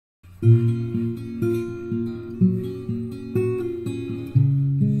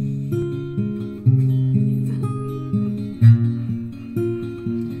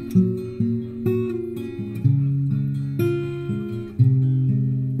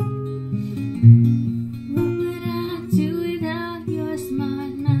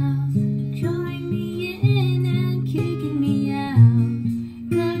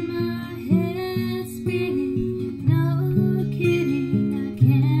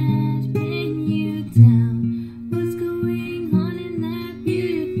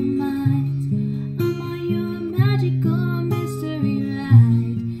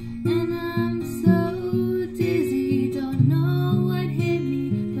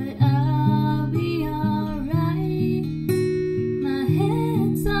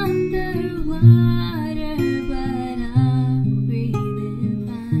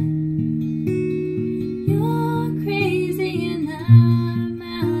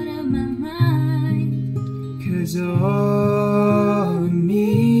'Cause all of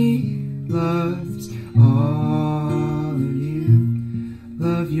me loves all of you.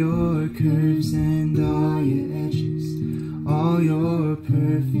 Love your curves and all your edges, all your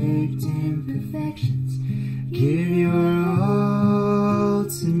perfect imperfections. Give your all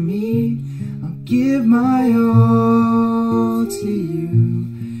to me, I'll give my all to you.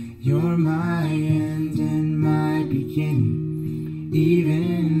 You're my end and my beginning,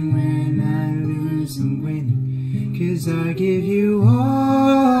 even when I lose I'm winning. 'Cause I give you all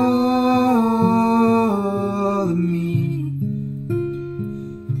of me,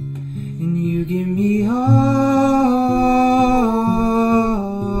 and you give me all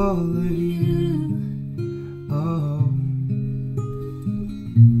of you. Oh,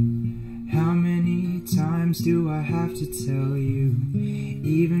 how many times do I have to tell you?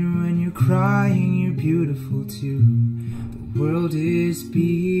 Even when you're crying, you're beautiful too. The world is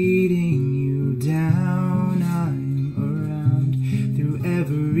beating you down. I'm around through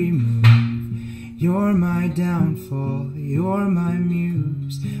every move. You're my downfall, you're my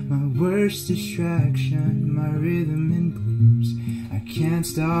muse, my worst distraction, my rhythm and blues. I can't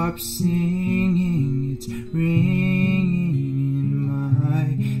stop singing, it's ringing in my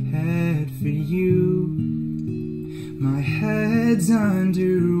head for you. My head's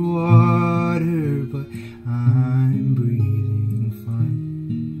underwater, but I'm breathing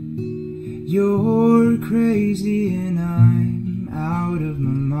fine. You're crazy and I'm out of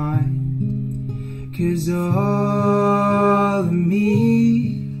my mind. 'Cause all of me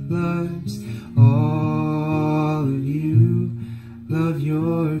loves all of you. Love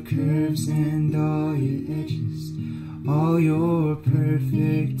your curves and all your edges, all your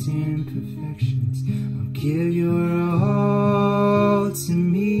perfect imperfections. I'll give your all to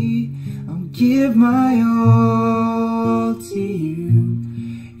me, I'll give my all to you.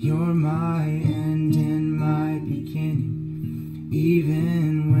 You're my end and my beginning,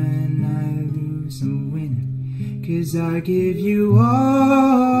 even when I lose I'm winning. 'Cause I give you all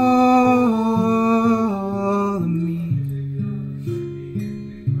of me,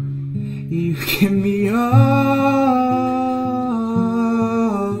 you give me all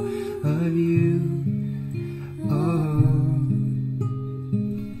of you. Oh,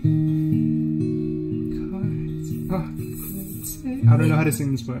 cards. Oh, I don't know how to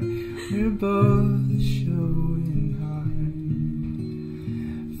sing this part. We're both showing heart.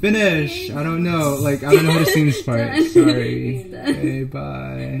 Finish. I don't know. Like, I don't know how to sing this part. Sorry. Okay,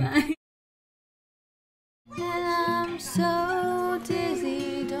 bye. Bye. And I'm so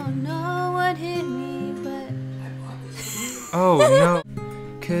dizzy, don't know what hit me, but Oh no.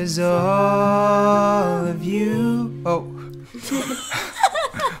 'Cause all of you. Oh.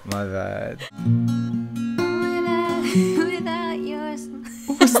 My bad. without yours.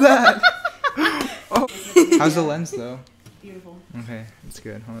 What was that? Oh. How's the lens though? Beautiful. Okay, that's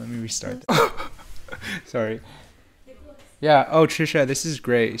good. Hold on, let me restart that. Sorry. Yeah, oh Trisha, this is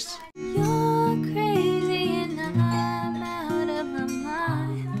Grace. You're crazy and I'm out of my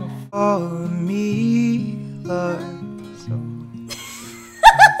mind. All of me loves all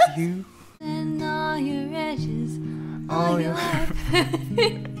of you. And all your edges, All your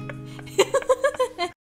perfect